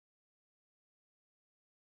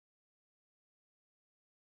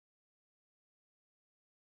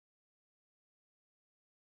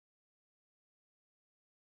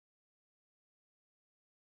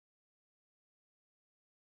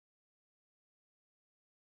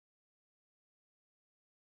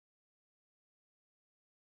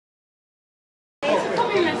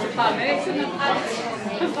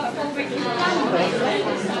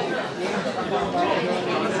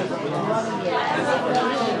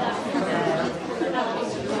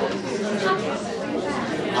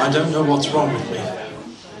I don't know what's wrong with me.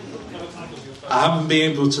 I haven't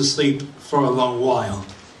been able to sleep for a long while.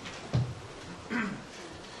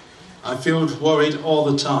 I feel worried all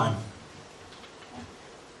the time.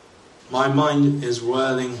 My mind is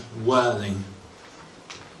whirling,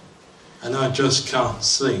 and I just can't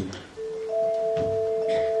sleep.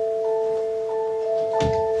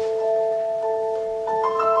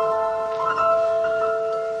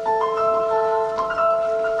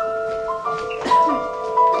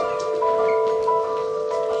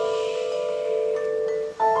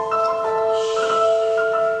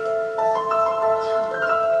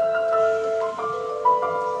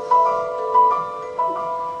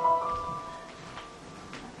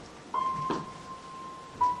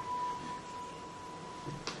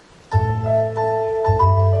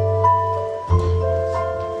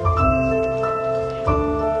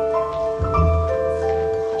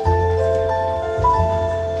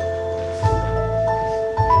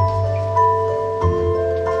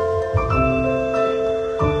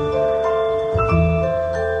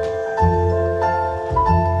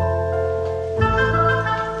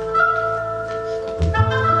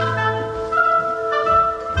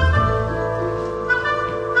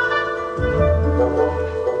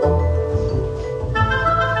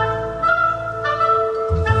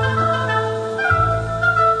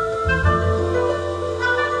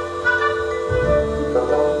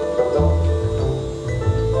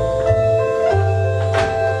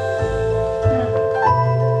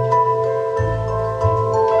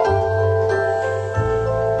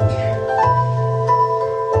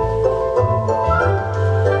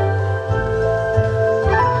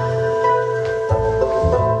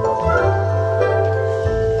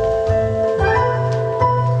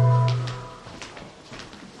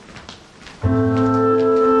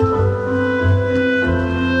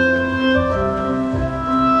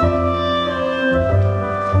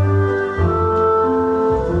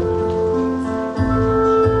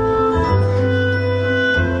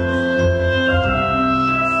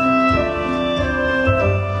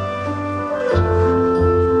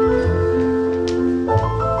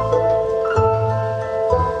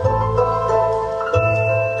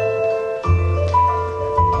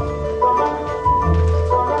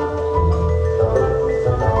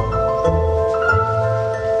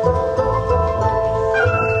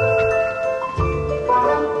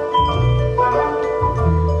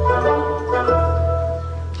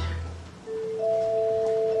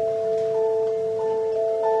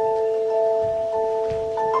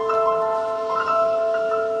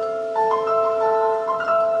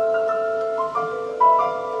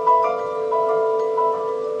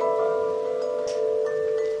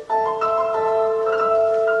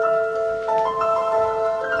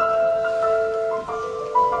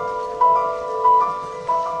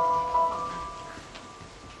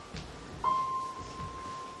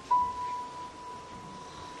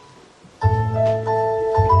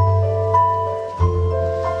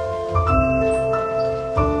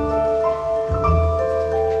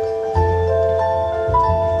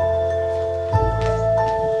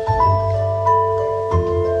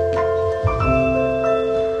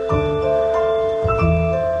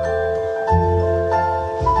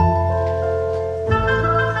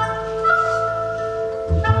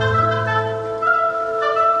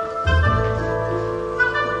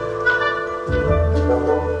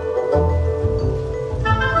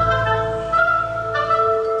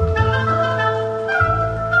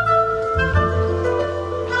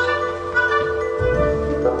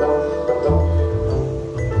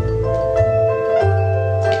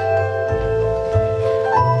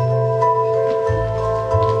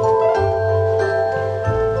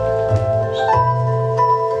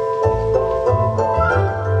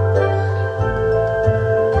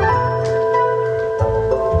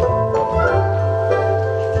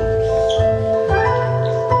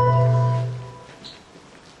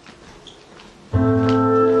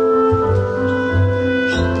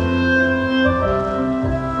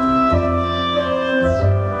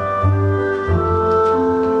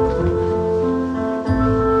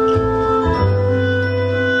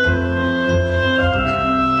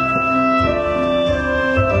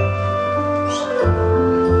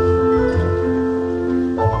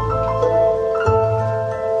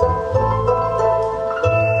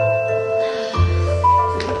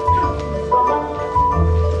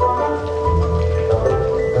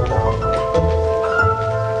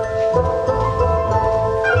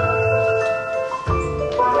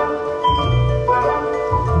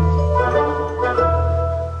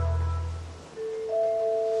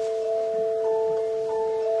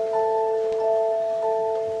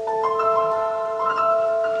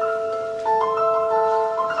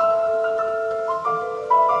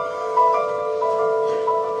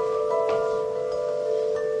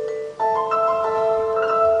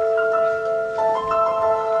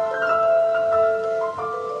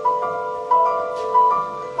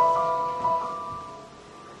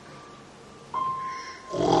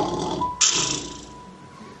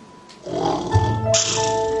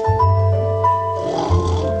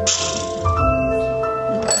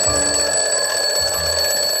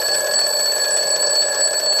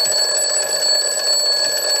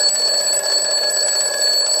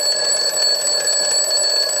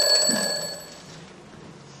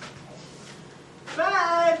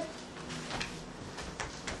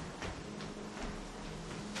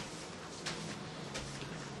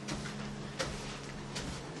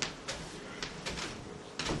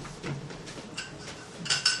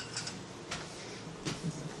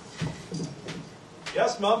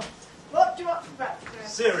 Yes, Mum? What do you want for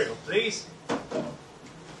breakfast? Cereal, please.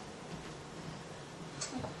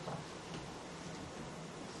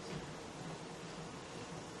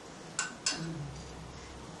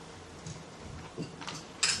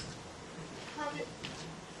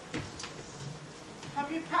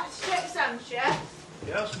 Have you practiced your exams yet?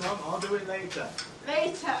 Yes, Mum, I'll do it later.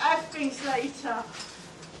 Later, everything's later.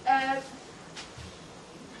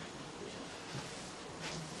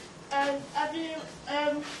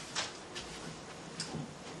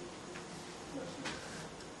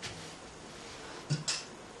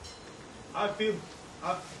 Have you,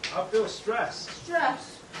 I feel stressed.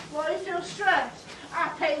 Stressed? Why do you feel stressed? I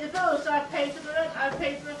pay the bills, I pay for the rent, I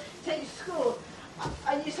pay for take you to school.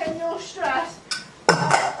 And you say you're stressed.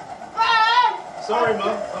 Sorry,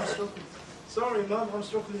 Mum, I'm struggling. Sorry, Mum, I'm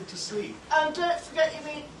struggling to sleep. And don't forget you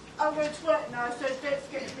meet, I'm going to work now, so don't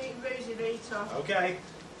forget to meet Rosie later. Okay.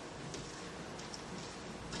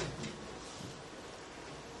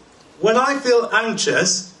 When I feel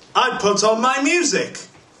anxious, I put on my music.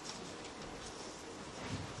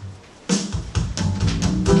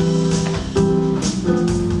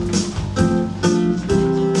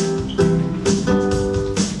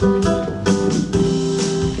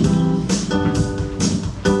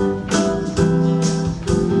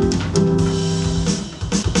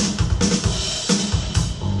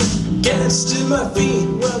 Gets to my feet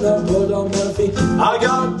when I put on my feet. I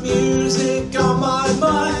got music on my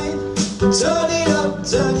mind. Turn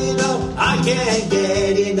it up, I can't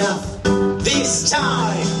get enough. This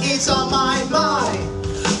time it's on my mind.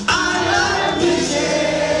 I love music.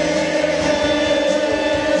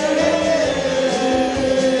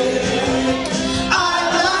 I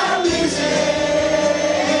love music.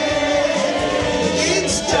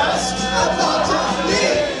 It's just a part of me.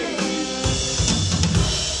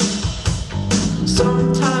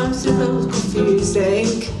 Sometimes it feels confusing.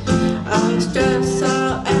 I stress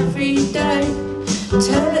out every day.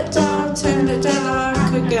 Turn it down, I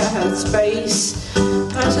could get headspace.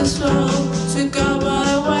 I just want to go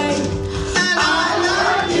my way. And I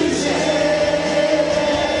love music.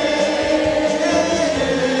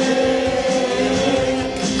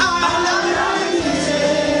 I love music.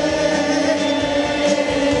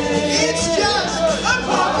 It's just a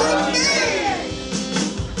part of me.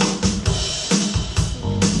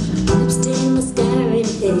 Lipstick, mascara,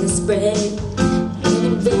 and hairspray.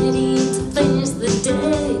 Getting ready to finish the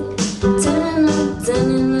day.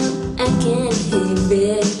 Turning up, I can't hear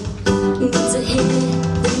it. Need to hear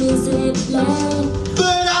the music play.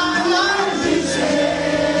 But I love music.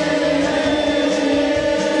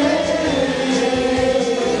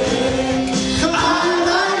 I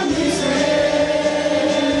love music.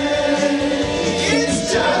 It's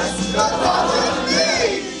just a part of me.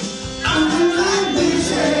 I love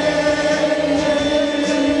music.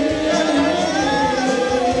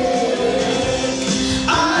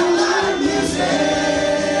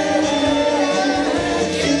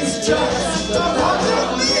 Just a part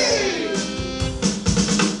of me.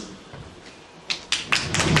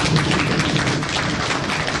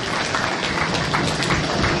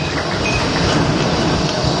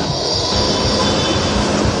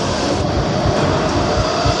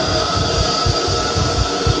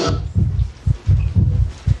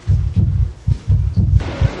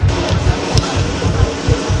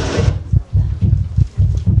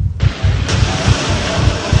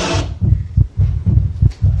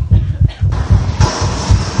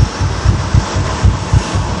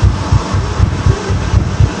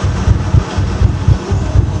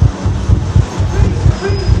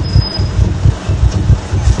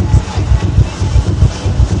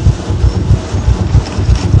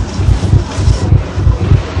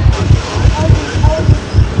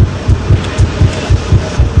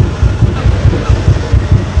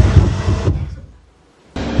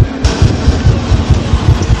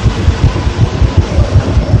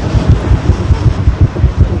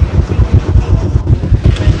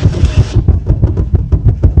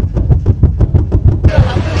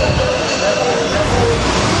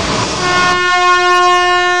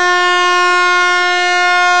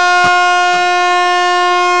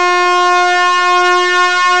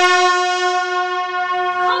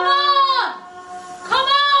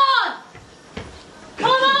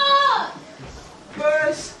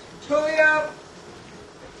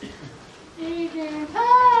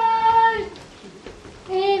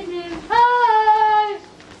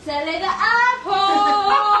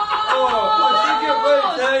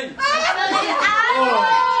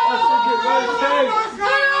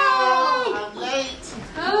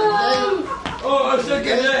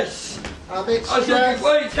 I'm express.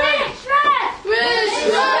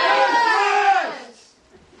 Express!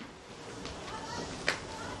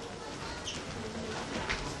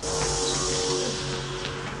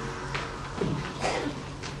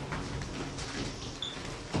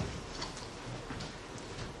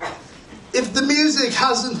 If the music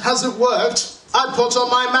hasn't worked, I put on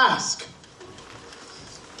my mask.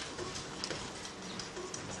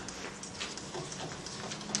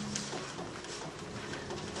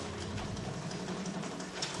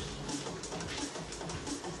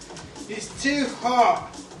 It's too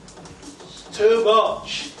hot. It's too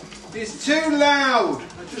much. It's too loud.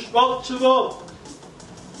 I just want to run.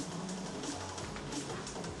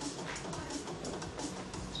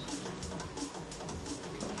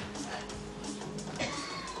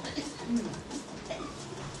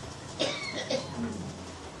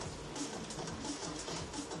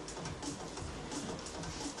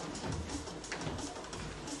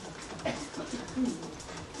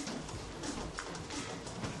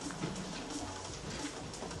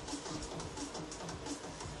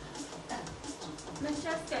 My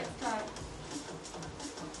chest gets tight.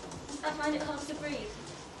 I find it hard to breathe.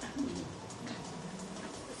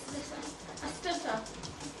 I stutter.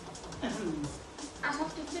 I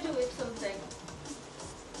have to fiddle with something.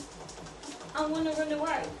 I want to run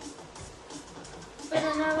away. But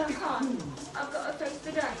I know I can't. I've got to face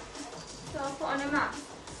the day. So I'll put on a mask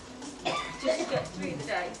just to get through the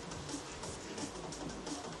day.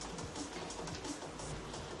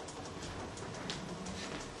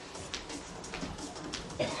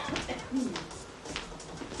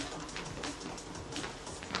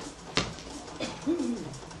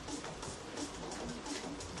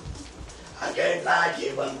 I don't like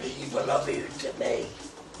it when people are rude to me.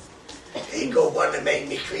 People want to make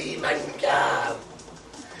me scream and go.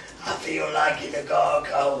 I feel like in a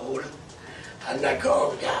gargoyle and I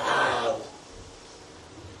can't get out.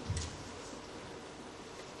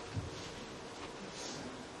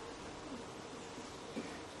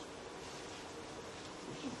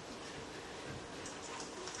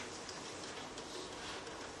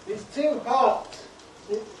 It's too hot.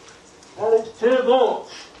 And it's too much.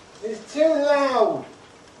 It's too loud.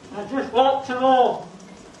 I just want to run.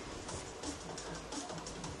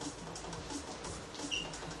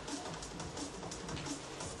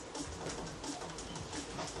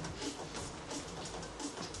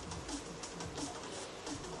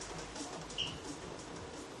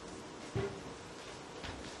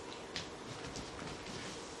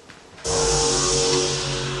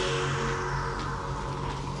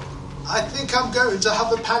 I think I'm going to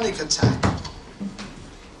have a panic attack.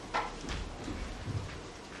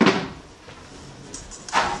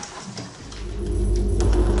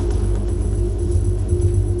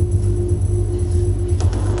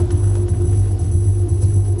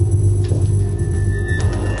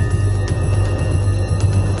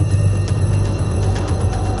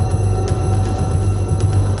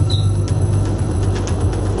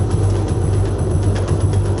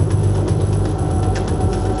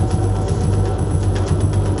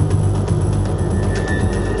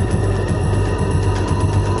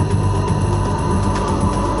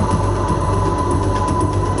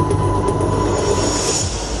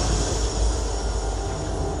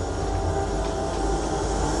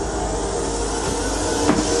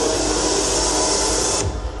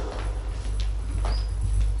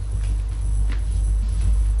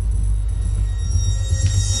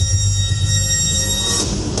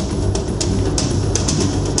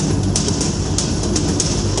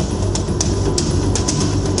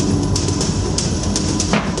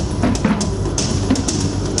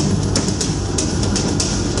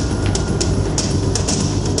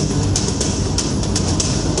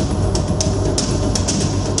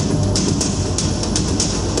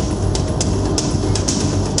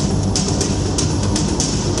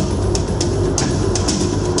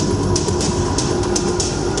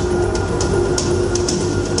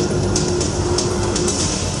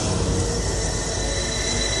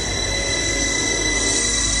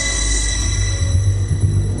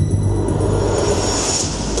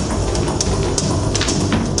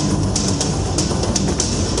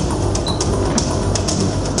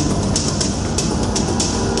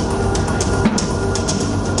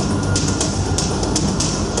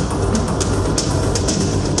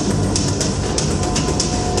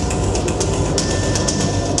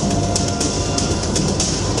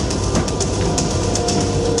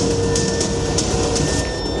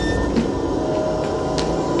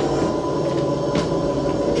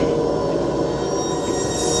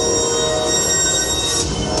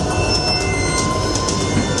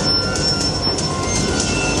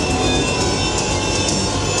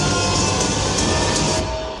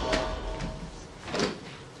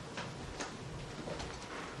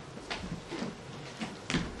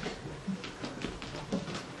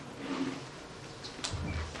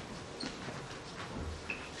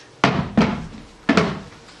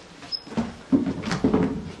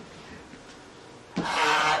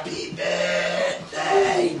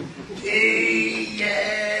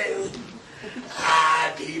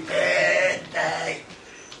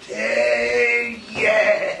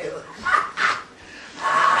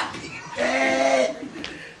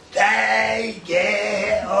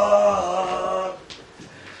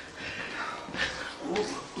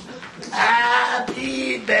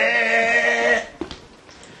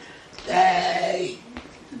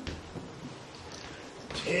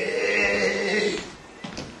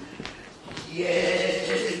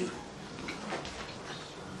 you.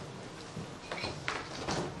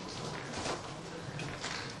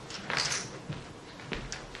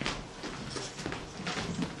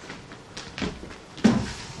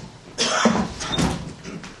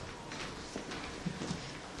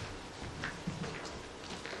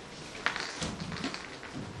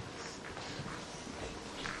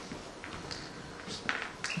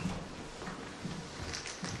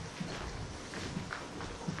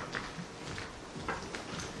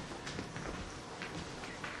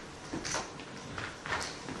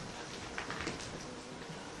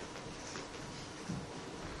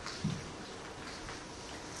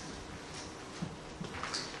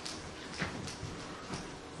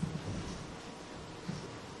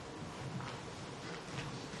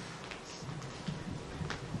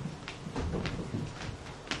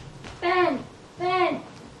 Ben,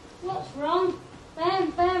 what's wrong?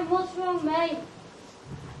 Ben, what's wrong, mate?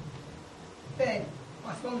 Ben,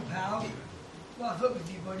 what's wrong, pal? What's up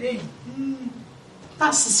with you, buddy?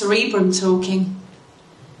 That's the cerebrum talking.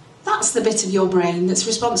 That's the bit of your brain that's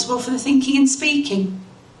responsible for the thinking and speaking.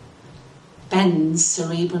 Ben's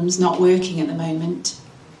cerebrum's not working at the moment.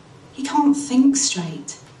 He can't think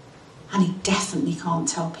straight. And he definitely can't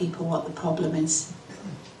tell people what the problem is.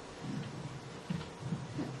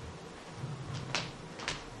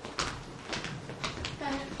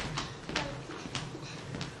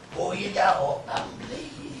 Oh, you get up and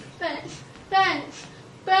please. Ben,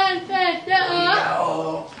 get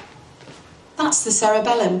up. That's the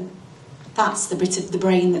cerebellum. That's the bit of the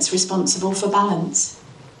brain that's responsible for balance.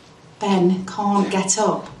 Ben can't get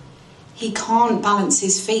up. He can't balance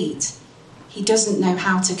his feet. He doesn't know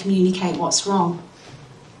how to communicate what's wrong.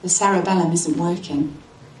 The cerebellum isn't working.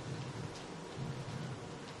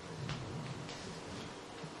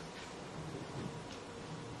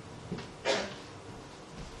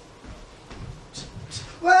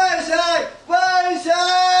 Where's he? Where's he?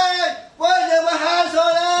 Where's he? My hands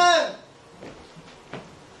on him!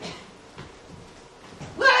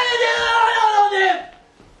 Where's he?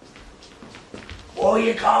 Oh,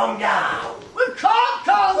 you calm down. We can't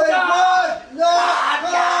calm down! Calm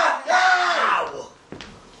down.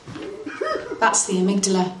 That's the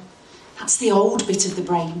amygdala. That's the old bit of the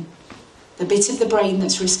brain. The bit of the brain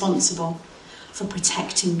that's responsible for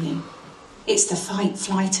protecting you. It's the fight,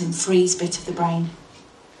 flight and freeze bit of the brain.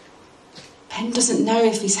 Ben doesn't know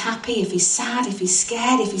if he's happy, if he's sad, if he's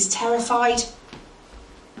scared, if he's terrified.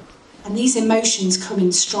 And these emotions come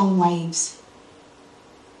in strong waves.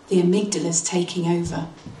 The amygdala's taking over.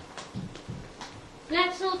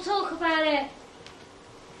 Let's all talk about it.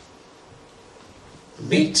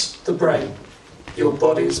 Meet the brain, your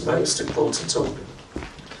body's most important organ.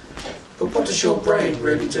 But what does your brain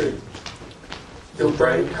really do? Your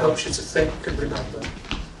brain helps you to think and remember.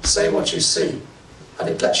 Say what you see, and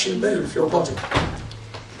it lets you move your body.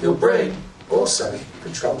 Your brain also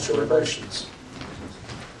controls your emotions.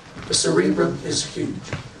 The cerebrum is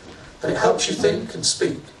huge, and it helps you think and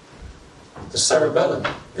speak. The cerebellum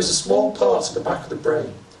is a small part of the back of the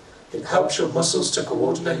brain. It helps your muscles to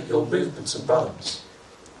coordinate your movements and balance.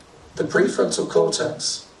 The prefrontal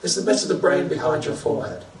cortex is the bit of the brain behind your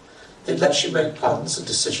forehead. It lets you make plans and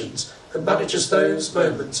decisions and manages those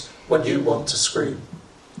moments when you want to scream.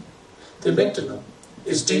 The amygdala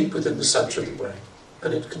is deep within the centre of the brain,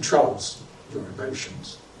 and it controls your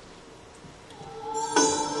emotions.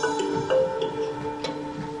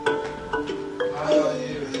 How are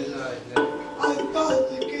you tonight, Nick? I'm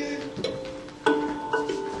back again.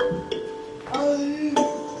 How are you?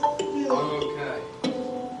 I'm okay.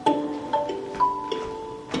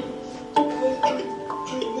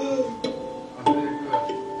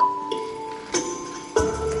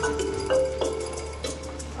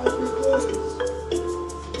 I'm very good.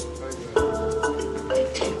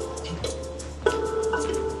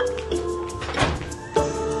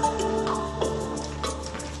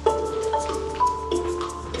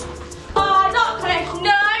 I'm not Colin.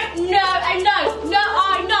 No, and no. No,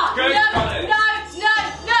 I'm not. Good, no, Colin.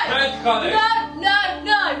 Good, Colin.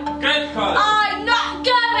 No. Good, Colin. I'm not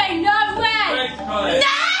going nowhere. Good, Colin.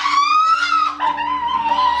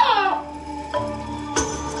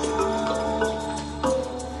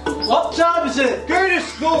 What time is it? Go to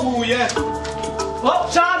school, will ya?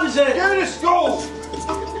 What time is it? Go to school.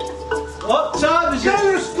 What time is it?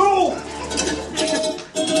 Go to school.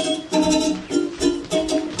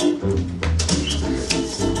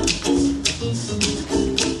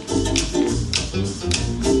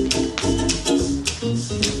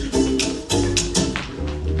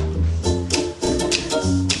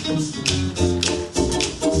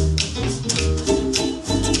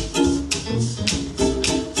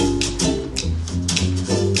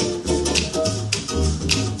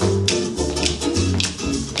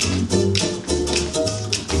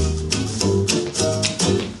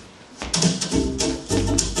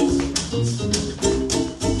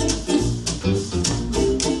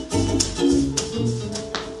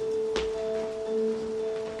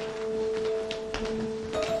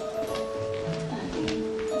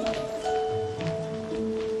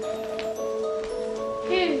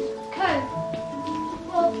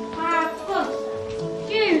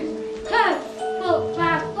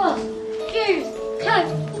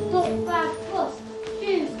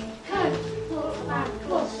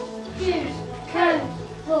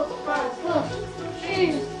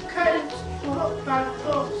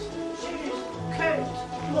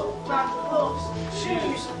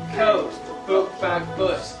 bag,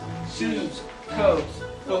 bus. Shoes, coat,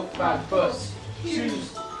 book bag, bus.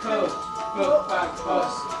 Shoes, coat, book bag,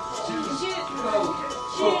 bus. Shoes, coat,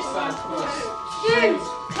 book bag, bus. Shoes,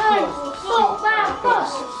 coat, book bag,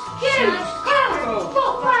 bus. Shoes, coat,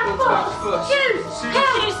 book bag, bus. Shoes,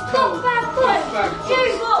 coat, book bag, bus.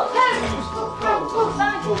 Shoes, coat, book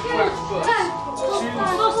bag, book bag,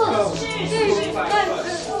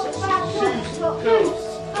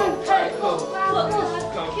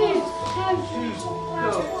 shoes,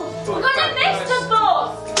 we're gonna miss the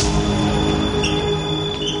bus!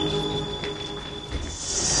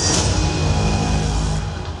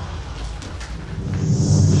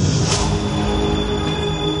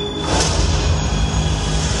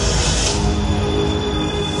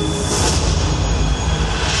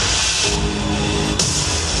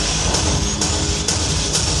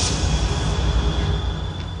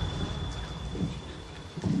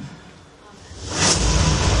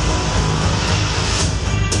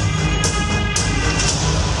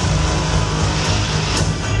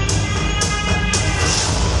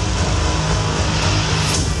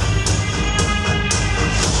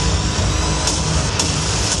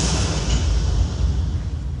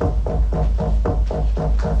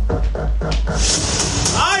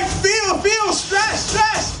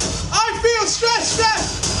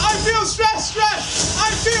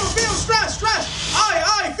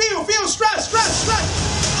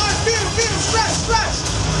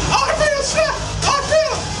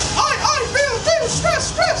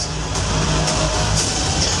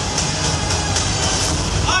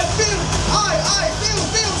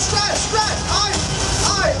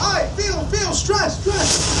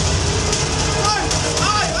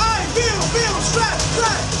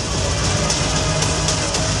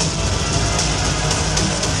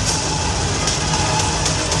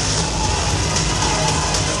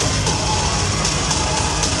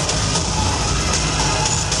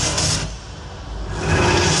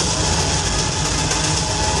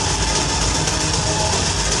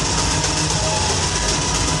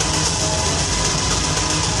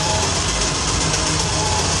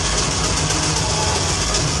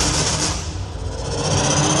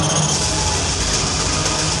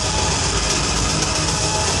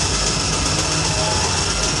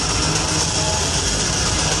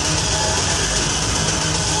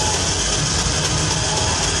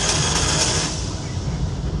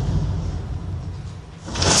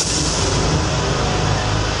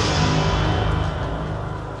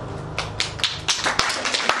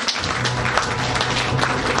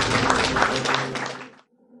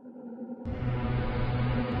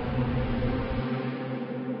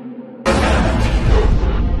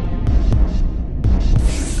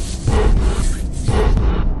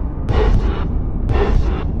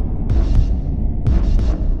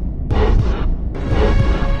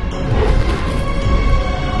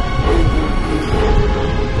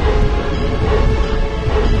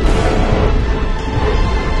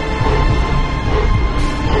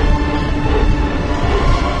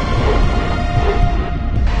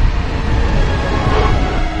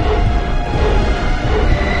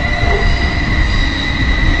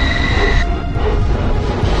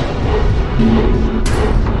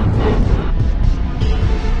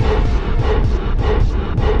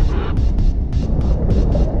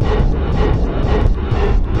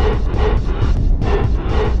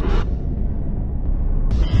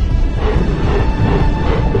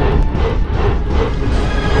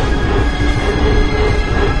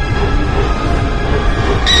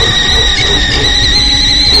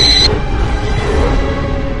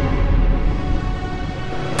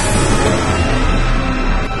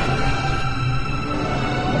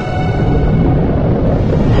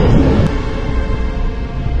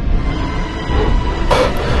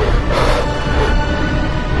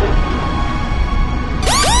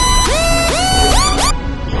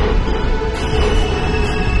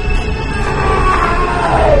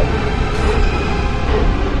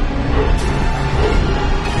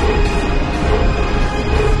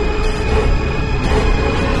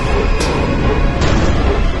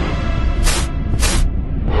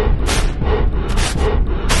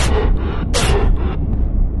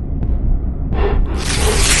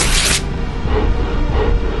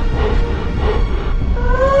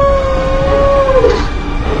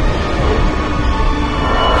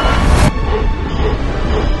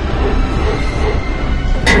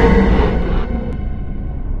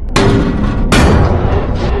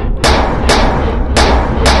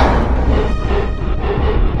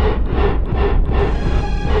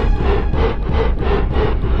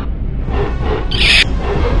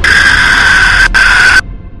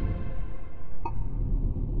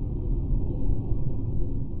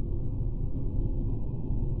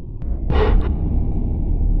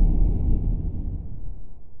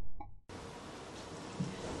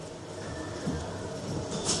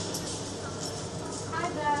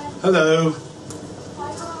 Hello.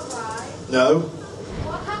 No.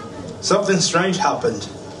 What happened? Something strange happened.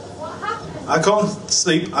 What happened? I can't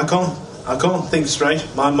sleep. I can't think straight.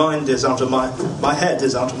 My mind is out of my head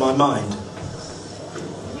is out of my mind.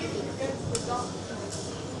 You need to go to the doctor.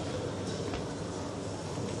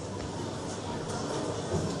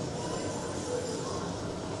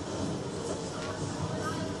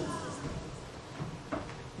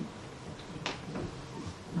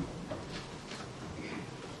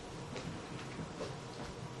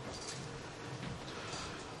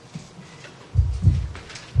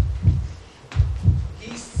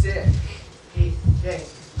 He's sick. He's sick.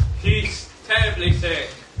 He's terribly sick.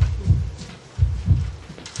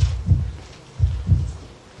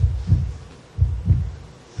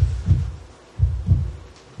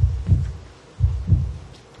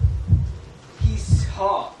 He's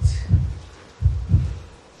hot.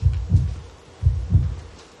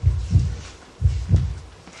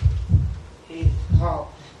 He's hot.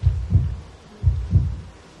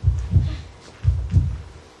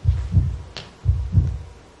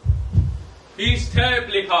 He's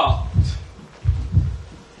terribly hot.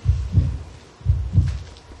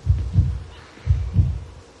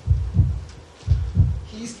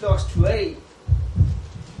 He's lost weight.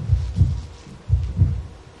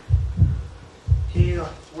 He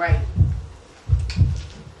lost weight.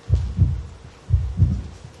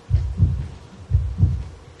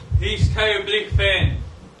 He's terribly thin.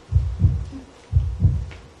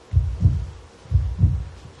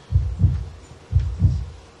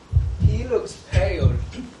 He looks pale.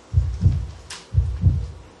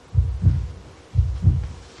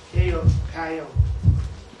 He looks pale.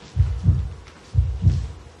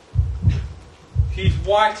 He's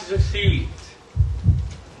white as a sheet.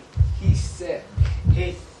 He's sick.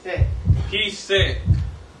 He's sick. He's sick.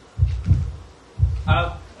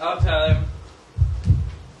 I'll tell him.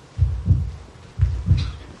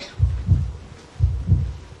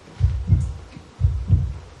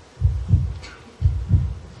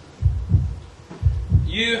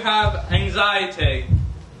 You have anxiety.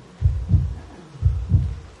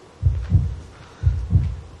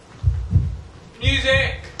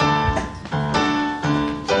 Music.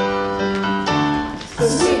 So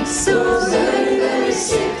sick, so very, very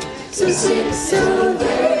sick. So sick, so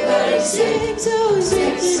very, very sick. So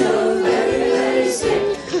sick, so very, very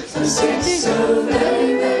sick. So sick, so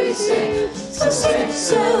very, very sick. So sick,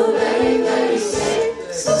 so very, very sick.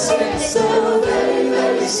 So sick, so very,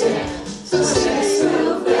 very sick. So sick,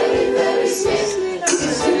 so very, very sick. So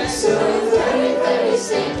sick, so very, very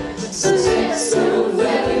sick. So sick, so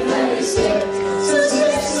very, very sick. So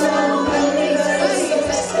sick, so very, very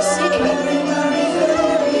sick. So sick, very, very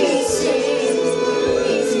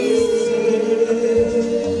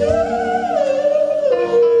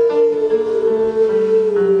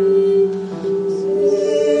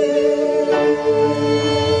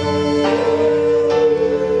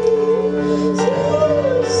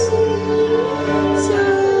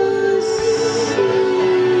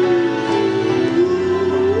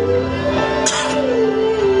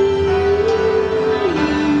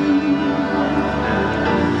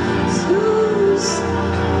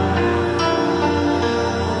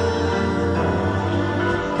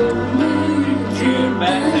You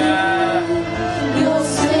better. You're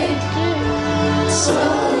sick, so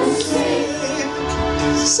sick,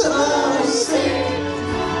 so sick,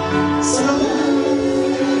 so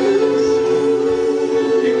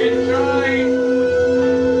You can try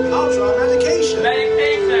I'll try medication.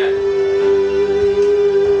 medication.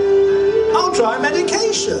 I'll try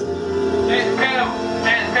medication. It's pill.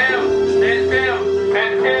 It's pill. It's pill.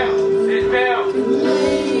 It's pill. It's pill.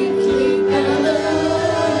 make you better.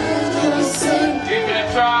 You're sick, You can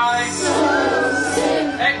try so sick,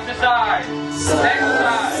 exercise.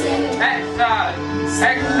 Exercise. Exercise.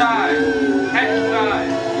 Exercise.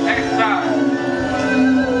 Exercise.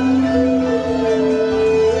 Exercise.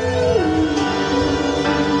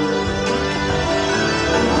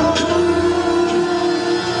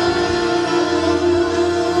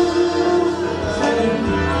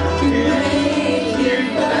 make you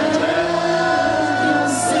better. You're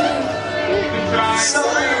sick, You can try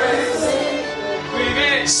breathing. Breathe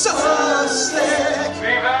in. So sick.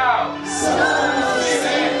 Breathe out. Breathe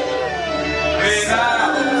in. Breathe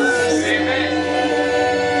out. Breathe in.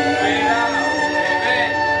 Breathe out. Breathe in.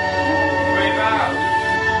 Breathe out.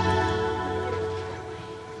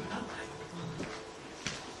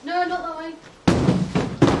 No, not that way.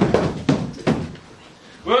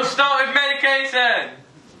 We'll start with medication.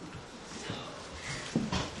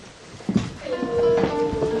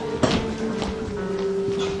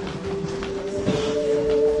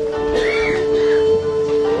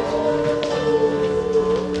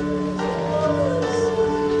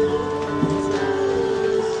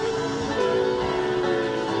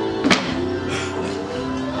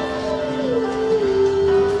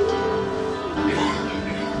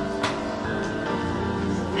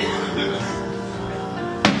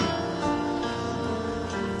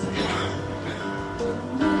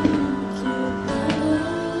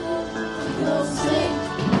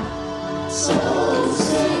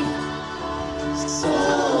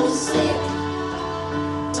 so sick.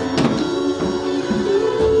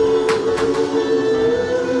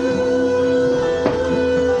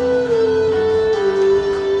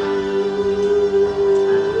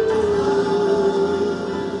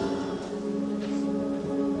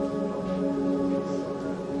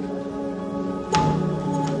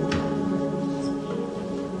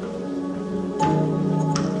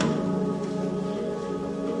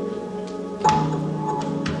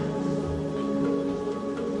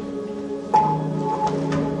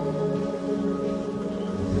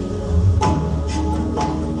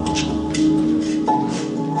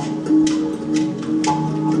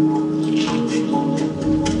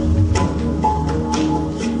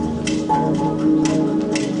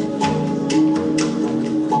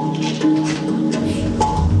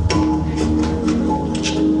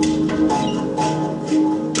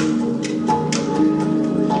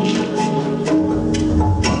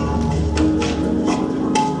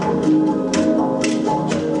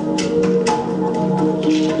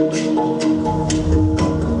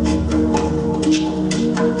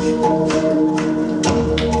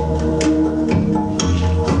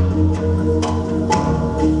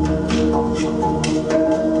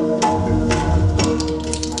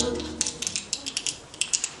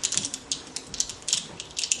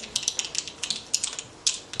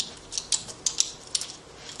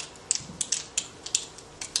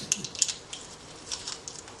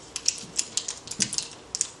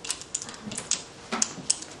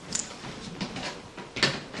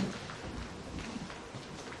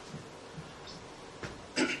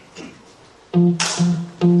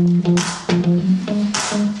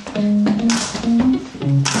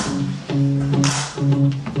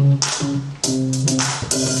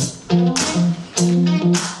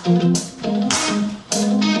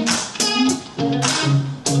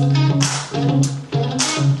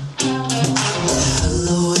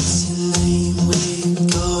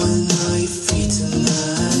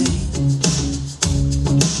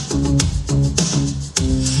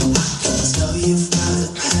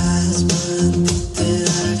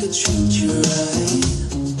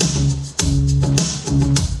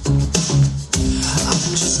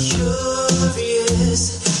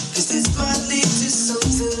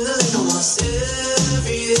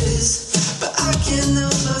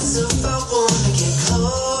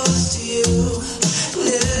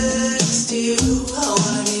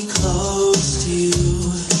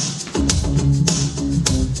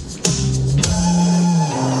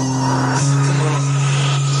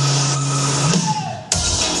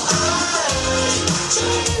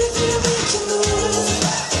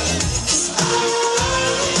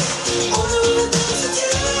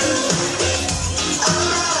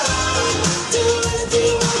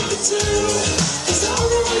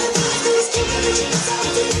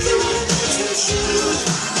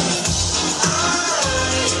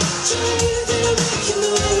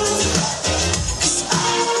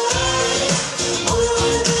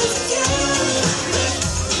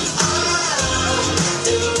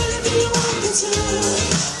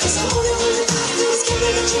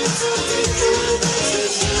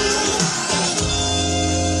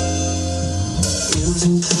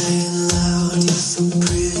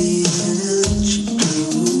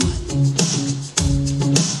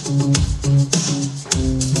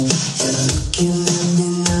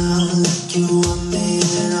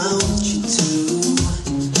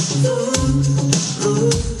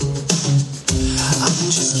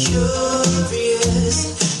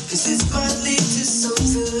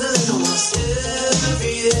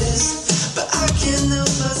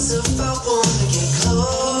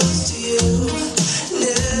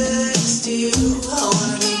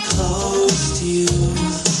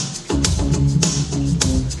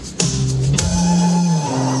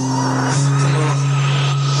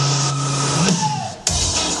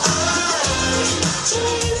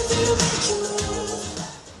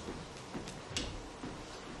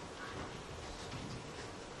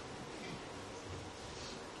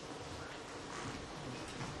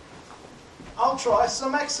 I'll try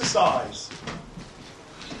some exercise.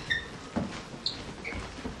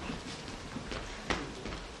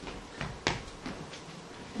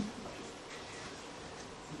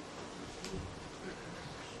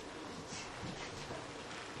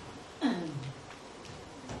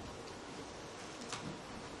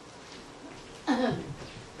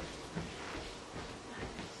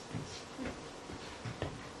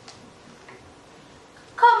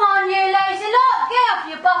 Come on, you lazy lot, get off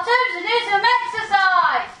your bottoms and do some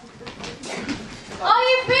exercise. Are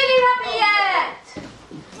you feeling happy yet?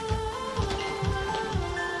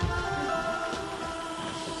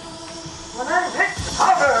 Well,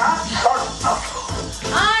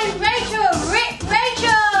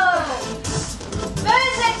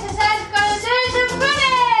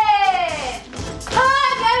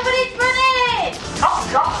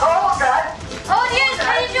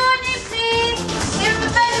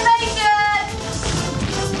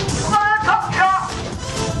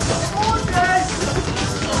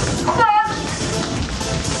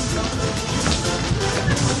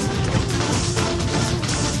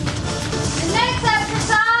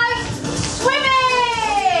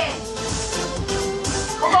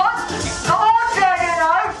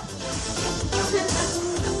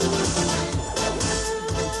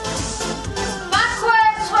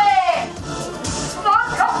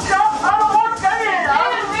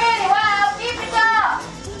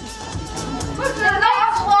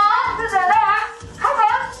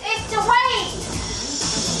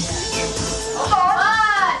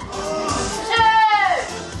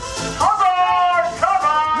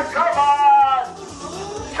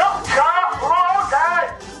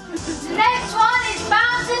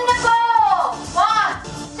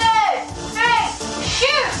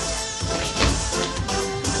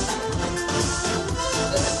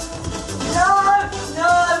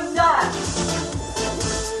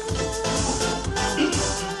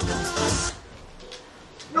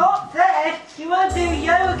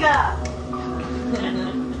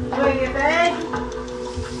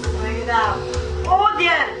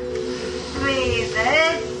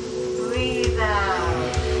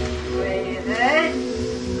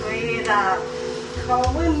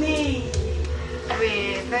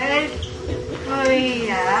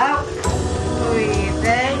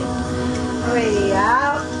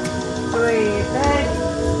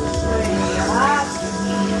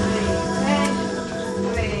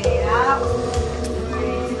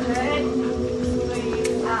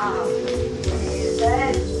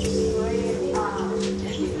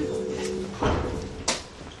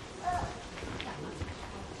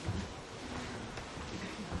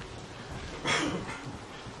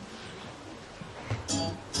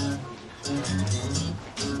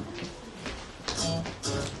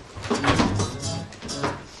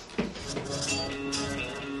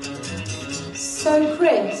 So,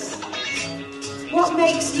 Chris, what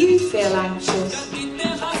makes you feel anxious? I'm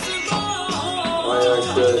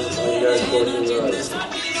anxious, I'm getting fortune right.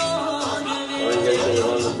 I'm getting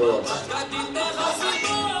on the bus.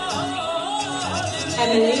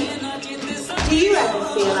 Emily, do you ever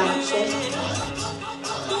feel anxious?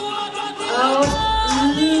 Oh,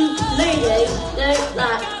 lady don't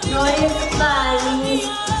like noise bangs,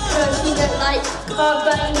 so she don't like car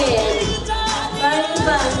banging. Bang,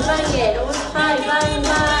 bang, banging, or bang, bang,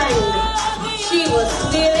 bang. She was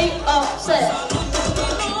really upset.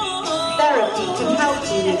 Therapy can help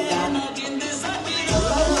you with that.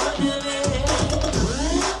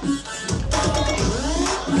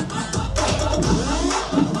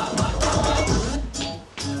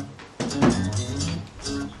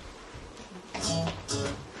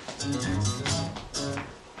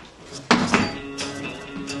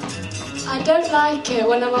 I don't like it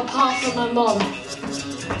when I'm apart from my mum.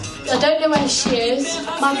 I don't know where she is.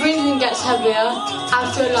 My breathing gets heavier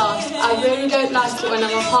after a laugh. I really don't like it when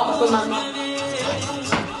I'm apart from my mum.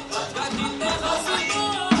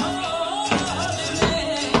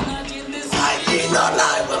 I do not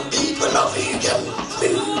like when people offer you junk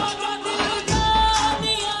food.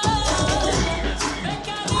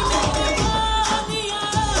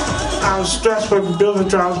 I'm stressed when my brother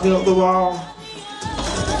drives me up the wall.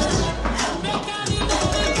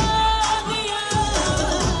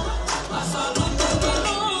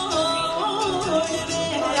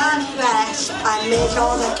 I miss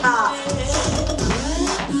all the cats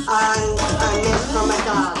and I miss from my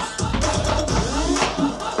dad.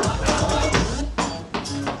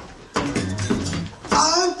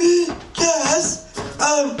 I've been stressed,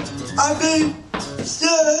 I've been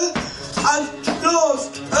scared and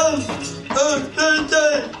lost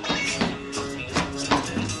Thursday.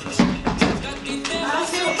 I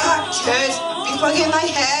feel anxious if I get my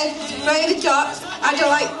head very the top. I don't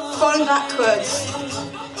like falling backwards.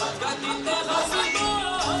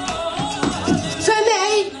 For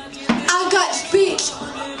me, I've got speech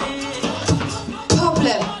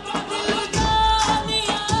problem.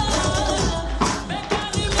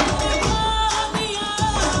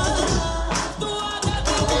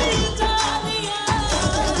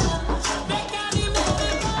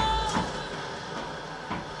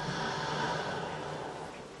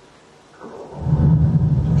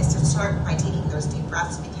 Is to start by taking those deep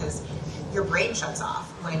breaths because your brain shuts off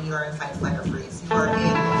when you are in fight, flight, or freeze. You are in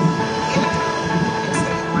panic. And so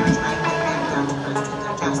you want to try and get back down to rest and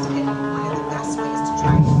digest. And one of the best ways to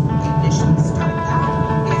try and initially start that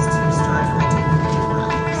is to start by taking a deep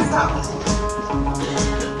breath. So,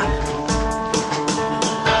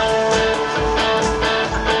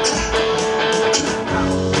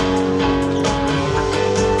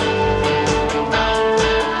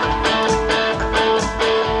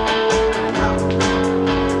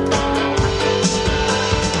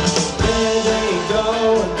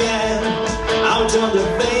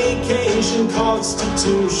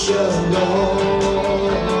 Constitutional.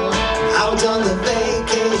 Out on the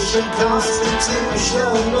vacation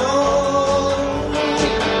constitutional.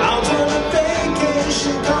 Out on the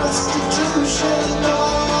vacation constitutional.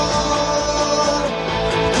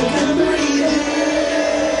 You can breathe in.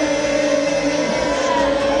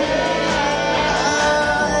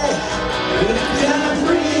 You can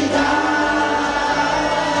breathe out.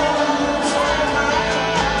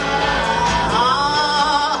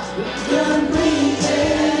 You can breathe in.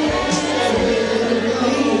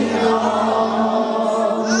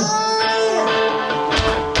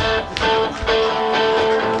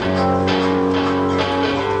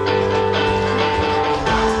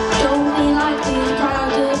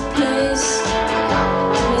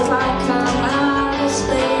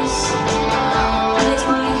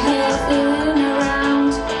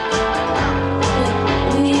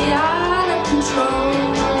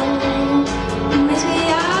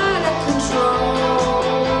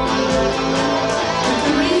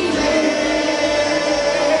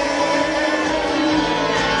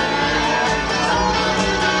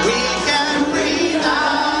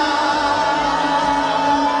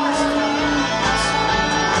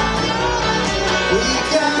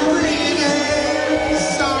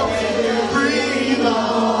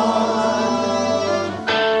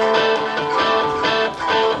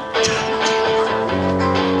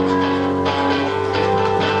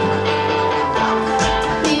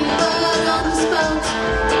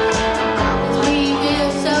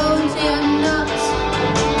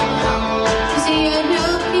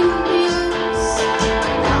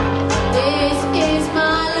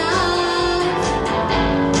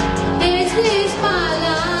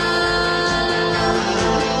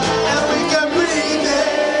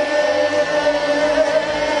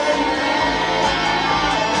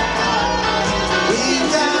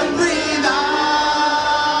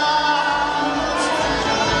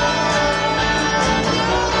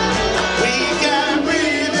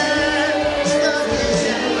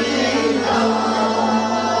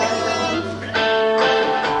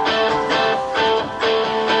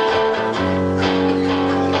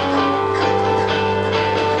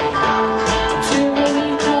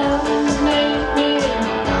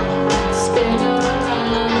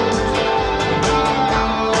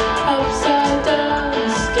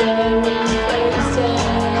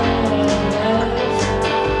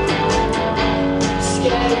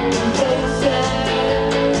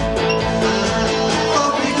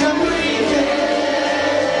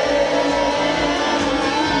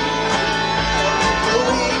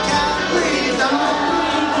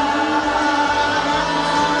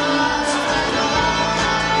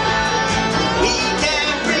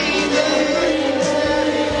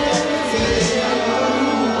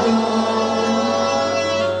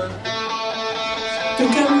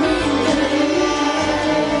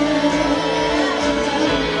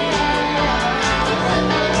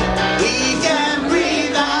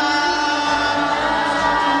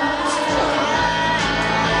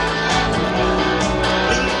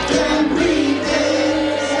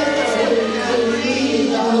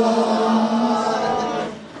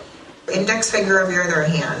 index finger of your other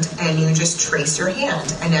hand, and you just trace your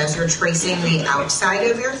hand. And as you're tracing the outside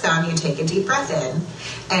of your thumb, you take a deep breath in.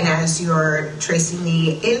 And as you're tracing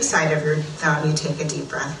the inside of your thumb, you take a deep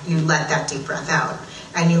breath. You let that deep breath out.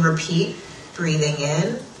 And you repeat, breathing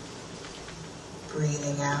in,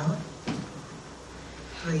 breathing out,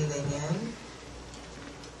 breathing in,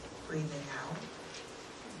 breathing out.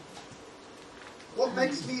 What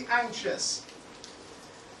makes me anxious?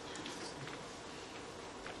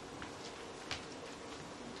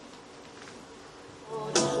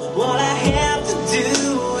 What I have to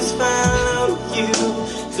do is follow you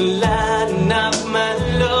to lighten up my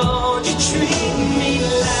load. You treat me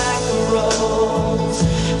like a rose.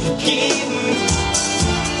 Forgive me.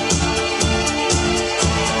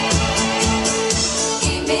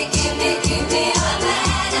 Give me all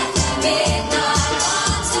night after midnight.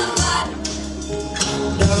 Want somebody.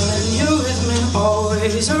 Darling, you with me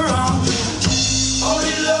always around.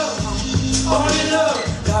 Only love, only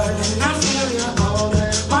love. Darling, I feel you all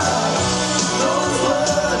day. Those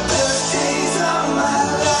were the best days of my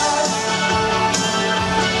life.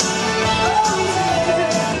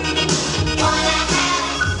 Oh yeah. All I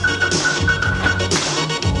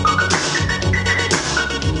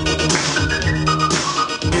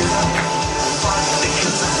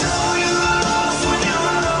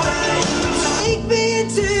take me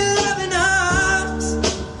into your loving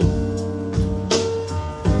arms.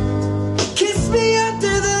 Kiss me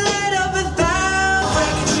under the light of 1,000.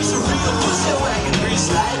 Wagon trees, a real pussy wagon trees,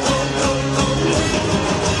 slide, go, go, go.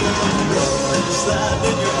 Slide,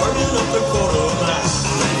 then you're burning up the quarter mile.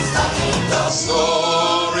 The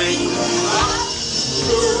story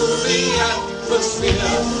through the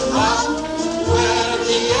atmosphere, where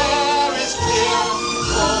the air is clear.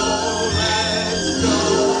 Oh, let's go.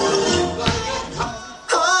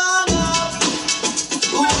 On up,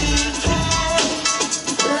 we can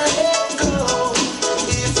let go.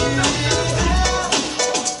 If you have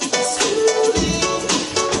to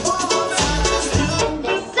leave, what matters to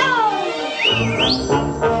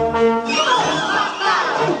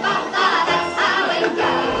That's how it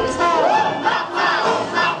goes.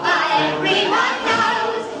 Everyone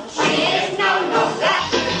knows she is no longer.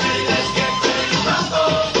 let's get ready,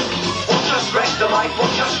 rumble. Won't just wreck the mic,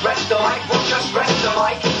 won't just wreck the mic, won't just wreck the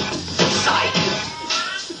mic. Psych!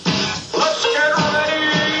 Let's get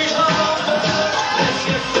ready, rumble. Let's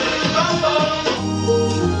get ready, rumble.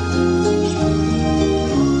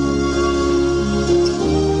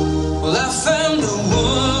 Well, I found a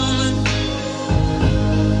woman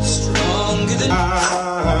stronger than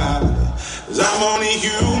Cause I'm only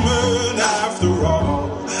human after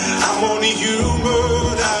all. I'm only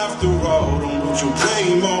human after all. Don't put your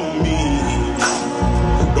blame on me.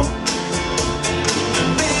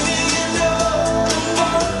 Baby, you know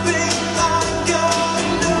one thing I gotta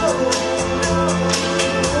know.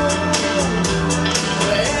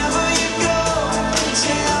 Wherever you go,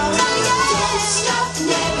 tell me. Don't stop,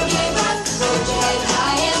 never give up. Hold your head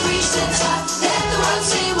high and reach the top. Let the world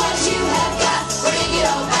see what you have got. Bring it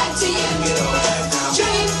all back to you.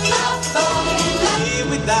 Dream of falling in love. Be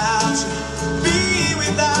without you, be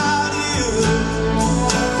without you.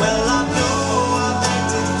 Well, I know I've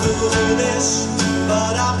acted foolish,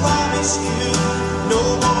 but I promise you no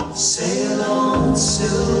more. Sail on,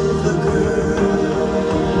 silver girl.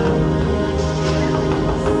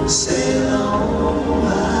 Sail on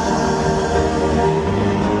by.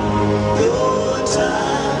 Your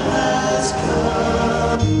time has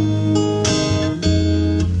come.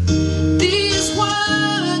 These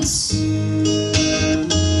words.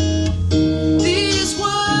 These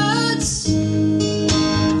words.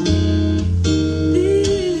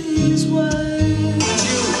 These words.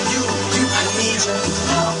 You, I need you.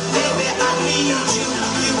 Baby, I need you.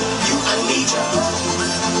 I need you.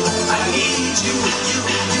 I need you.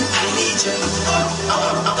 I need you.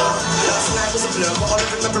 Last night was a blur, but all of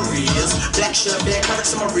the memories. Black shirt, bare covered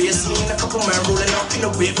some arrears. Me and a couple men rolling up in a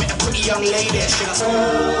whip with a pretty young lady. Should I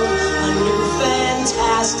a new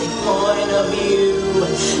fantastic point of view?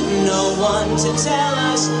 No one to tell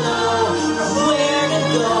us no, or where to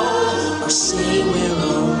go, or say we're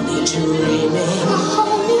only dreaming.